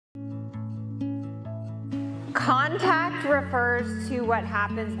Contact refers to what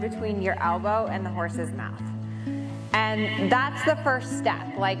happens between your elbow and the horse's mouth. And that's the first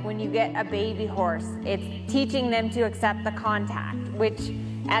step. Like when you get a baby horse, it's teaching them to accept the contact, which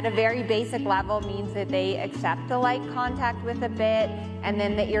at a very basic level means that they accept the light contact with a bit, and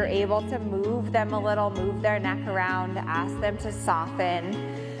then that you're able to move them a little, move their neck around, ask them to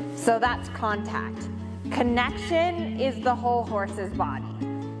soften. So that's contact. Connection is the whole horse's body.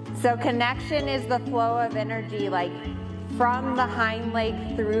 So connection is the flow of energy, like from the hind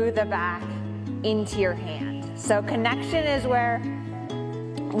leg through the back into your hand. So connection is where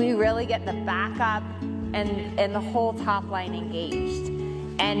we really get the back up and the whole top line engaged.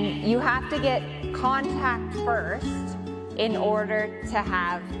 And you have to get contact first in order to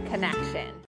have connection.